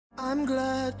I'm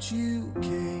glad you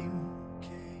came.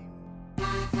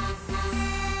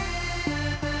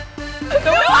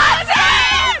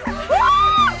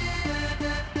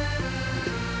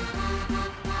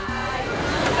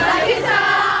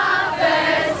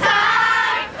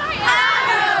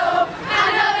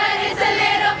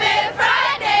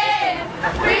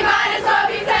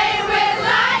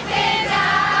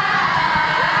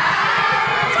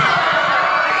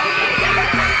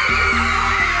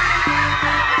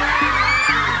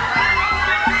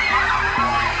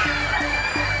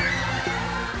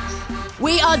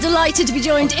 We are delighted to be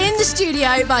joined in the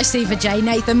studio by Siva, Jay,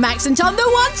 Nathan, Max and Tom, the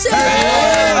Watsons.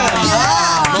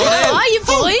 How are you,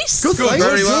 boys? Good,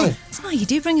 very well. Oh, you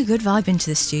do bring a good vibe into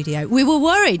the studio. We were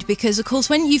worried because, of course,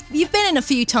 when you've been in a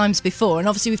few times before, and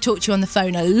obviously we've talked to you on the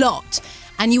phone a lot,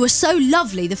 and you were so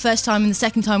lovely the first time and the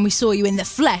second time we saw you in the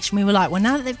flesh, and we were like, well,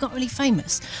 now that they've got really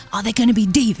famous, are they going to be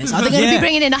divas? Are they going to be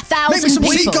bringing in 1,000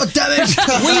 people? God damn it!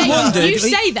 We wondered. You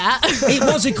say that. It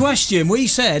was a question. We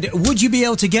said, would you be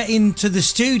able to get into the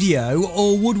studio,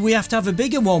 or would we have to have a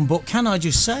bigger one? But can I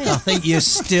just say, I think you're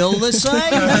still the same.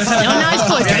 Nice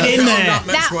boys. Get in there.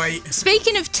 Now,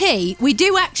 speaking of tea, we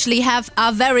do actually have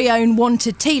our very own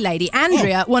wanted tea lady.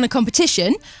 Andrea won a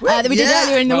competition that we did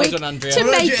earlier in the week to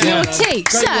make your tea.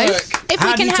 So, if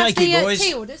we can have the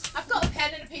tea orders, I've got a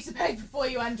pen and a piece of paper for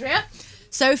you, Andrea.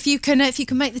 So if you can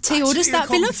make the tea orders, that'd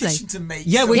be lovely.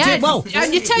 Yeah, we did. Well,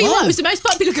 and you tell you what, it was the most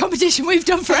popular competition we've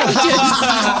done for ages.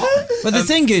 But the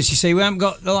thing is, you see, we haven't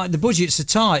got the budgets are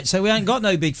tight, so we ain't got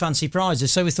no big fancy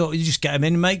prizes. So we thought we'd just get them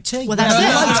in and make tea. Well,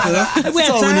 that's it. We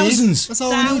had thousands.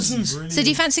 Thousands. So do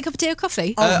you fancy a cup of tea or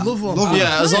coffee? I love one.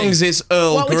 Yeah, as long as it's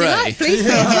Earl what Grey. would you like? Please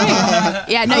feel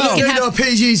free. Yeah, no, you can have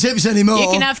PG tips anymore. You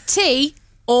can have tea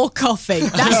or coffee.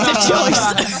 That's the choice.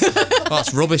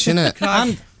 That's rubbish, isn't it?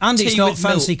 And it's not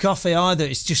fancy coffee either.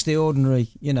 It's just the ordinary,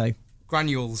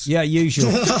 granules. Yeah,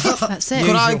 usual. That's it.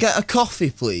 Could I get a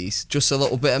coffee, please? Just a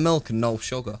little bit of milk and no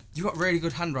sugar. You got really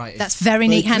good handwriting. That's very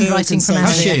neat handwriting from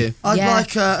Andrea. I'd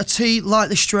like a tea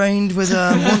lightly strained with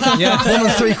 1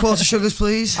 3/4 sugars,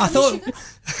 please. I thought.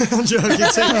 I'm joking.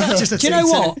 Just a Do you know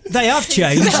what? They have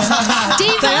changed.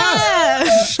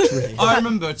 I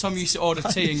remember Tom used to order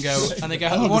tea and go, and they go,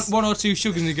 one or two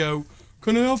sugars, and they go,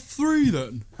 can I have 3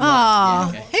 then?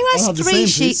 Ah, who has 3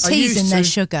 teas in their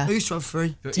sugar? I used to have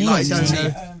 3. Tea.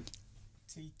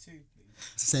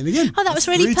 Same again. Oh, that was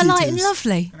really polite and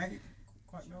lovely.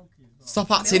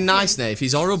 Stop acting nice, Nave.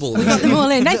 He's horrible. We got them all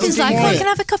in. Nathan's like, oh, can I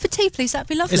have a cup of tea, please? That'd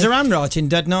be lovely. Is her handwriting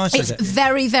dead nice? It's is it?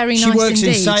 very, very nice indeed. She works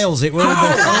in sales, it will. You know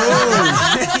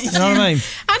what I mean?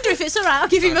 Andrew, if it's all right, I'll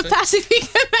give him a pass if he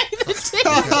can make the tea.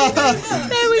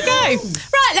 There we go.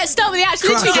 Right, let's start with the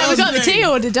actual interview now. We've got the tea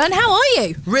order done. How are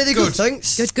you? Really good,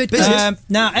 thanks. Good.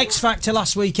 Now, X Factor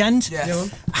last weekend. Yeah.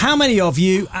 How many of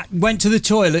you went to the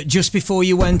toilet just before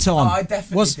you went on? I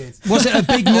definitely did. Was it a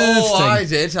big nerve thing? I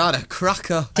did. I had a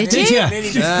cracker. Did you? Yeah.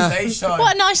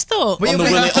 What a nice thought. On the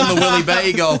Willy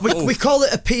Bagel. We call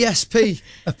it a PSP,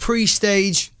 a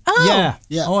pre-stage. Oh.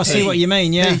 Yeah. Oh, I see what you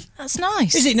mean, yeah. That's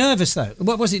nice. Is it nervous, though?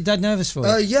 What was it dead nervous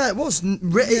for? Yeah, it was.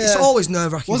 It's always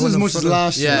nerve-wracking. Wasn't as much as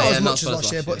last year. Not as much as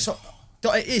last year, but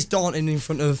it is daunting in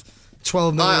front of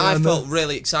 12 million. I felt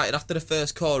really excited after the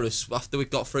first chorus. After we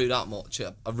got through that much,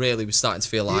 I really was starting to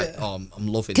feel like, I'm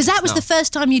loving it. Because that was the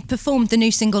first time you'd performed the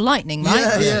new single Lightning,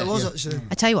 right? Yeah, it was actually.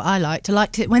 I tell you what I liked. I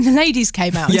liked it when the ladies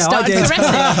came out and Yeah, started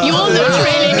progressing. You all looked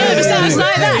really nervous. I was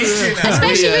like that.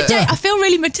 Especially with Jay. I feel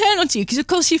really maternal to you because, of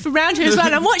course, you're from around here as well.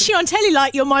 And I'm watching you on telly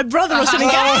like you're my brother or something.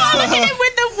 Going, oh, look at him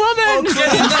with the woman.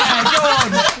 Get in there, go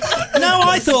on. No,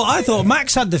 I thought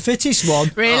Max had the fittest one.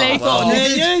 Really?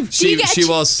 She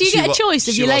was. Do you get a choice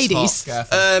of your ladies?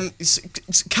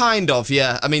 Kind of,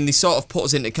 yeah. I mean, they sort of put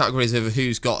us into categories of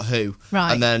who's got who,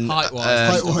 right? And then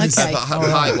height-wise.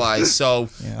 Height-wise. So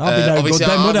I'll be no obviously,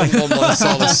 good then, would I? one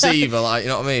saw the Siva, like, you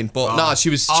know what I mean. But no, she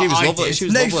was lovely. She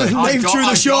was lovely. Nathan drew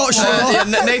the short straw.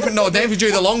 Nathan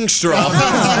drew the long straw.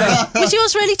 Was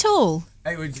yours really tall?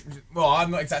 Well,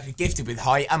 I'm not exactly gifted with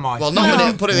height, am I? Well,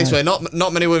 put it this way,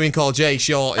 not many women call Jay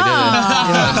shorty, do they?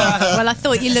 Well, I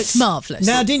thought you looked marvellous.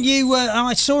 Now, didn't you?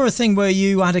 I saw a thing where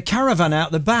you had a caravan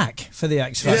out the back for the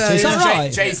X Factor. Is that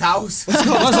right? Jay's house. Was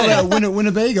it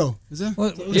Winnebago? Is it? Is that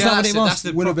what it was? That's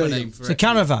the proper name for it. It's a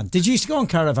caravan. Did you used to go on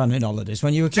caravan in holidays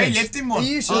when you were kids? Jay lived in one.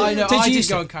 I did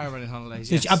go on caravan in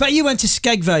holidays. Yes. I bet you went to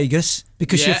Skeg Vegas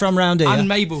because you're from round here. And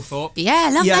Mablethorpe. Yeah, I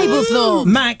love Mablethorpe.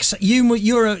 Max,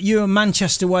 you're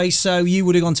Manchester way, so you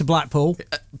would have gone to Blackpool.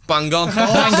 Bang on.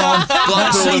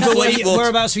 Blackpool.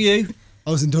 Whereabouts were you?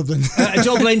 I was in Dublin.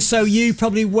 Dublin, so you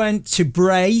probably went to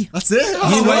Bray. That's it.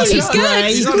 You went to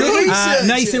Bray. He's good.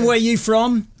 Nathan, where are you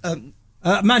from?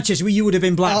 Manchester, you would have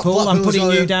been Blackpool. I'm putting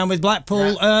you down with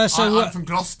Blackpool. I'm from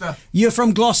Gloucester. You're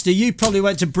from Gloucester. You probably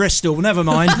went to Bristol. Never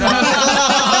mind.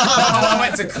 I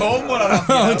went to Cornwall. Oh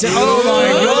my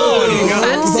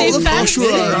God! Fancy.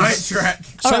 Right,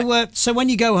 Shrek. So when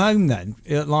you go home, then,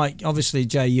 like obviously,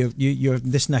 Jay, you're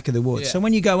this neck of the woods. Yeah. So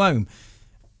when you go home,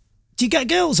 do you get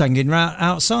girls hanging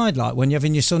outside, like when you're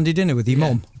having your Sunday dinner with your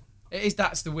mum? It is.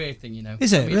 That's the weird thing, you know.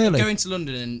 Is it really? Going to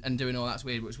London and doing all that's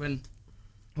weird. But it's when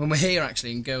we're here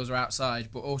actually and girls are outside,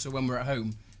 but also when we're at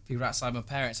home, people are outside my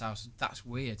parents' house. That's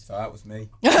weird. So that was me.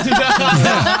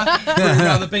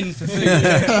 Around the bin for food.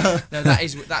 No,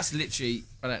 that's literally.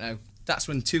 I don't know. That's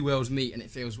when two worlds meet and it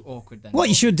feels awkward. Then What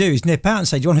you should do is nip out and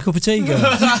say, "Do you want a cup of tea, girl?"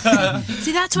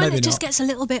 See, that's when it just gets a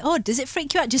little bit odd. Does it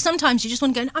freak you out? Just sometimes you just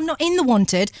want to go, I'm not in the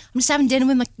wanted. I'm just having dinner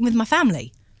with my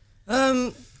family.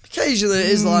 Occasionally it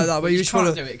is like that, but you just can't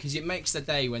want do it because it makes the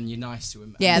day when you're nice to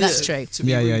him. Yeah, that's true. To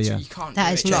be rude, you can't That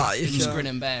do is it. true. Nah, you Just can't. grin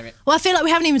and bear it. Well, I feel like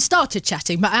we haven't even started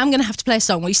chatting, but I am going to have to play a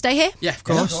song. Will you stay here? Yeah, of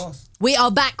course. We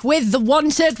are back with The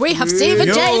Wanted. We have Siva,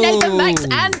 Jay, Nathan, Max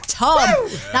and Tom.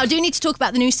 Now, I do need to talk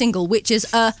about the new single, which is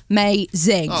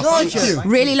amazing. Thank you.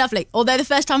 Really lovely. Although the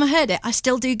first time I heard it, I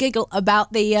still do giggle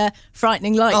about the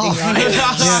frightening lightning.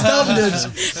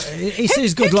 Standard. It's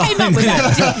his good Who line. came up with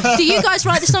that? Do you guys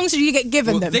write the songs or do you get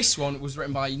given Well, them? this one was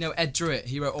written by, Ed Druitt.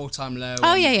 He wrote All Time Low.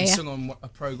 Oh, and yeah. He sung on a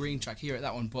Pro Green track. He wrote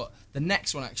that one. But the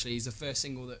next one, actually, is the first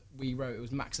single that we wrote. It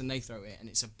was Max and Nathan wrote it, and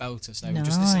it's a belter. So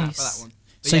just listen out for that one.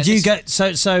 But So yeah, do you this-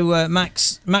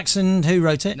 get Max and who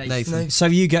wrote it? Nathan. So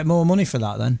you get more money for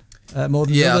that then? More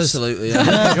than Yeah, others? absolutely.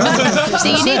 Yeah. So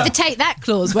you need the take that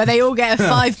clause where they all get a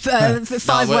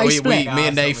five-way split. Me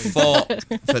and Dave fought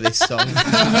for this song. We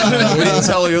didn't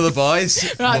tell the other boys.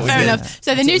 Right, but we fair did. enough.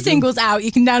 So the new single's out.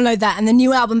 You can download that, and the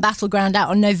new album Battleground out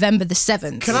on November the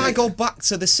 7th. Can I go back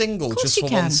to the single course just you for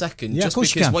can. 1 second? Yeah, of just course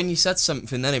you because can. when you said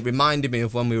something, then it reminded me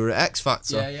of when we were at X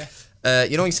Factor. Yeah.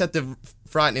 You know, you said the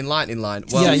frightening lightning line.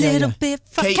 Well, A little bit.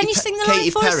 Katy Can you sing the line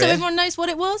Katy for us so Perry. everyone knows what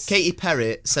it was? Katy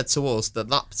Perry said to us that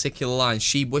particular line,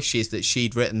 she wishes that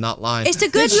she'd written that line. It's a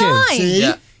good Did she? line. See?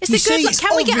 Yeah. It's You a good see, line. it's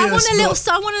Can we get? I want obvious,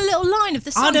 a little line of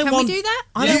the song. don't Can want- we do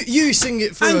that? You sing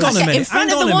it first. Hang on a minute. In front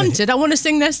of hang on the a minute. Wanted, I want to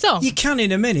sing their song. You can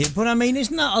in a minute, but I mean,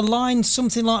 isn't that a line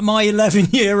something like my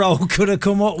 11-year-old could have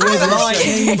come up with?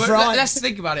 Lightning But fright. let's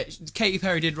think about it. Katy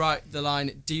Perry did write the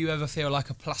line, "Do you ever feel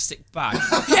like a plastic bag?"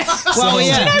 Well,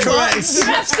 yeah, Correct. You're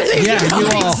absolutely yeah, you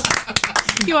right. are.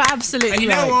 You are absolutely And you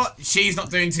right. know what? She's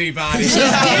not doing too bad. She's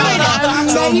doing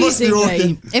Someone must be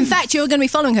amazingly. rocking. In fact, you're going to be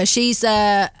following her. She's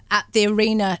at the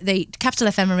arena, the Capital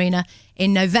FM Arena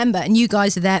in November, and you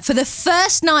guys are there for the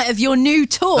first night of your new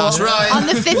tour. That's right. On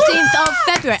the 15th of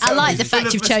February. I like the fact full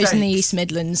of you've chosen the mistakes. East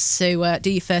Midlands to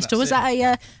do your first tour. Was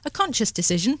that a conscious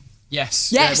decision?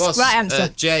 Yes. Yes, Yeah, it was. right answer.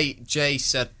 Jay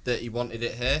said that he wanted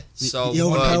it here, so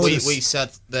You're we cowardice.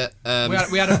 said that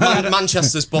We had a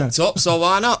Manchester's booked up, so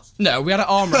why not? No, we had an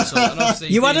arm wrestle, and obviously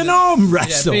You had being an the- arm Yeah,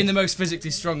 wrestle. being the most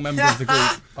physically strong member of the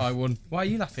group, I won. Why are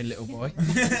you laughing, little boy?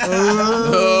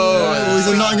 Oh, he's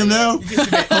in Nottingham now.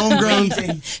 Home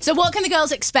ground. So what can the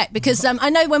girls expect? Because I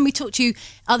know when we talked to you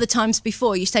other times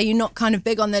before, you say you're not kind of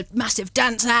big on the massive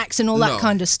dance acts and all that No.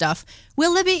 kind of stuff.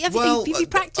 Will there be? Have you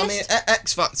practiced? I mean,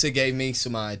 X Factor gave me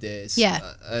some ideas. Yeah.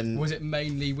 And Was it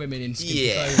mainly women in skimpy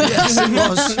yeah. clothing? Yes, it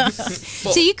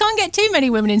was. So you can't get too many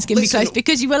women in skimpy Listen- clothes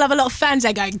because you will have a lot of fans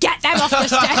there going, get them off the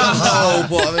stage. Oh,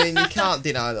 but I mean, you can't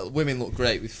deny that women look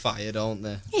great with fire, don't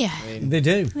they? Yeah. I mean, They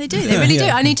do. They do, they really do.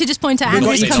 I need to just point out We've got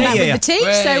Andrew's your coming out tea with here. the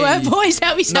tea, so Hey. boys,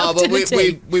 help no, yourself but to the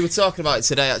tea. we were talking about it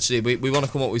today. Actually, we want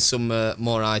to come up with some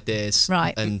more ideas,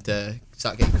 Right. And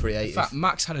start getting In creative. fact,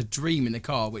 Max had a dream in the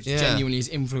car, which Yeah. genuinely is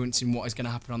influencing what is going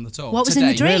to happen on the tour. What was in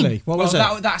the Today. dream? Really? What was it?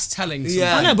 That's telling.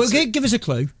 Yeah. I know, but give us a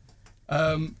clue.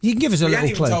 You can give us a You little haven't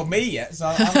even clue. told me yet, so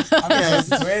I'm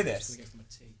interested to hear this.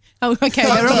 Oh, okay.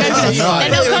 They're all going Right.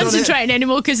 They're not concentrating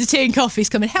anymore because the tea and coffee's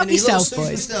coming. Help yourself,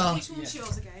 boys.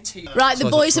 Right, the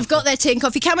boys have got their tea and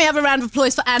coffee. Can we have a round of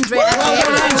applause for Andrea?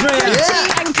 Andrea.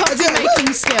 Tea and coffee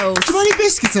making skills. How many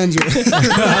biscuits, Andrew?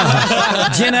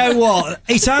 Do you know what?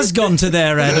 It has gone to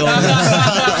their head.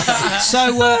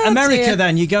 So, America dear.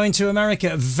 then. You're going to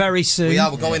America very soon.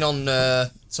 We're going on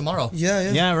tomorrow.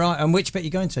 Yeah. Yeah, right. And which bit are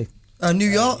you going to? New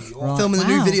York, filming the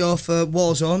new Wow. video for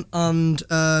Warzone and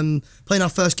playing our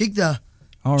first gig there.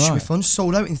 All Should be right. fun.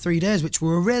 Sold out in 3 days, which we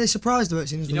were really surprised about.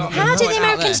 Seeing as You know we're what not How doing did the Point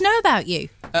out Americans there. know about you?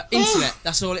 Internet,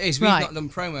 that's all it is. We've Right. not done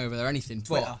promo over there or anything.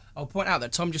 But I'll point out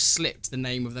that Tom just slipped the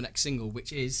name of the next single,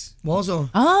 which is... that.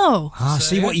 Warzone. Oh. Ah,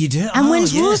 see what you do. And Oh,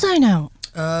 when's yeah. Warzone out?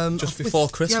 just before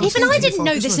Christmas. Even I didn't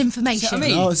know this information.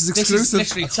 No, this is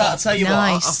exclusive. I'll tell you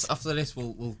nice. what. After this,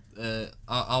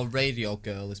 our radio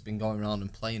girl has been going around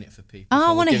and playing it for people.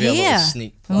 Oh, I want to hear. A little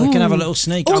sneak we can have a little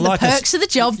sneak. All the perks of the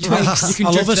job, Twigs. You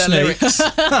can drift their lyrics.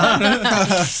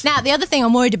 Now, the other thing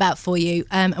I'm worried about for you,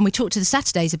 and we talked to the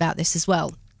Saturdays about this as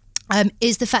well,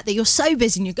 is the fact that you're so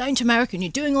busy and you're going to America and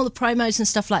you're doing all the promos and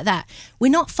stuff like that.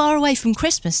 We're not far away from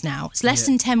Christmas now. It's less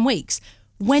than 10 weeks.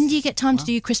 When do you get time to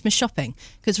do your Christmas shopping?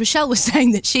 Because Rochelle was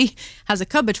saying that she has a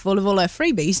cupboard full of all her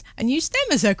freebies and used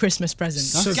them as her Christmas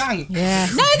present. Skank. Yeah.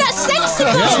 No, that's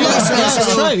sensible.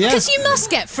 Because you must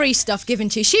get free stuff given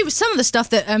to you. Some of the stuff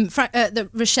that that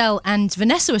Rochelle and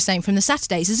Vanessa were saying from the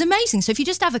Saturdays is amazing. So if you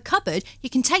just have a cupboard, you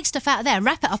can take stuff out of there,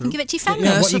 wrap it up, and give it to your family.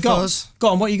 Yeah, what you got? Go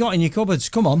on, what you got in your cupboards?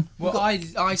 Come on. Well,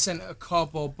 I sent a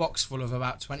cardboard box full of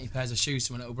about 20 pairs of shoes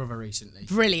to my little brother recently.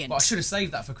 Brilliant. But I should have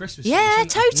saved that for Christmas. Yeah,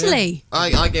 totally.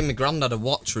 I gave my granddad a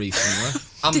watch recently,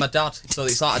 and my dad, so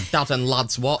it's like a dad and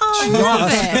lad's watch. Oh, I love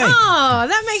it. Oh,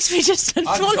 that makes me just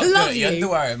want to love you.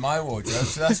 Underwear in my wardrobe,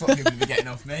 so that's what people be getting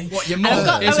off me. What, your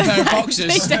mum? Here's a pair of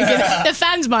boxers. The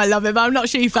fans might love it, but I'm not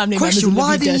sure your family members will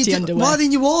love your dirty underwear. Why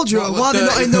in your wardrobe? Why are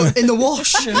they not in the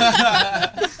wash?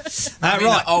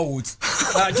 Right, old.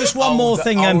 Just one more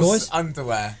thing then, boys.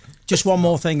 Underwear. Just one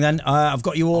more thing then. I've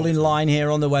got you all in line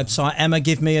here on the website. Emma,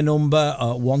 give me a number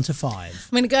 1 to 5.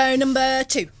 I'm going to go number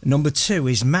 2. Number 2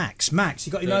 is Max. Max,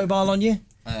 you got your mobile on you?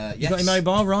 Yes. You got your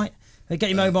mobile, right? Get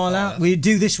your mobile out. We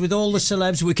do this with all the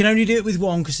celebs. We can only do it with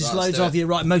one because there's loads of you.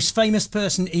 Right, most famous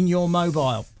person in your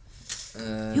mobile.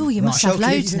 You must have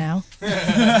loads now. Who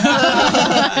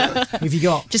have you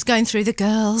got? Just going through the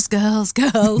girls. Go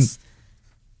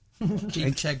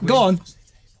on.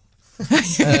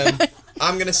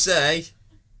 I'm going to say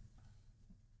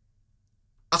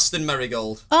Aston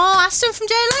Marigold. Oh, Aston from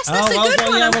JLS. That's a good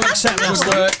one. Yeah, we'll accept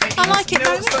that. I like it You know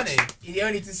very what's much. funny? He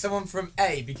only did someone from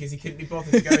A because he couldn't be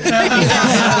bothered to go. Probably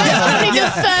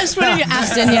the first one of your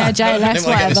Aston, I JLS, didn't want to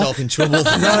get myself in trouble.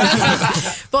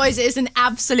 Boys, it's an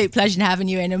absolute pleasure having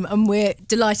you in, and we're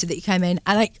delighted that you came in.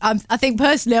 And I think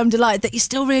personally, I'm delighted that you're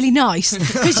still really nice,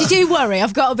 because you do worry.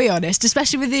 I've got to be honest,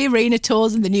 especially with the arena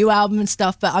tours and the new album and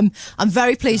stuff. But I'm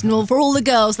very pleased, and for all the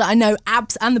girls that I know,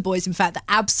 and the boys, in fact, that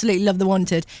absolutely love The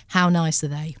Wanted. How nice are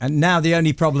they? And now the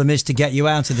only problem is to get you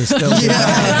out of this building.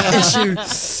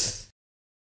 Issue.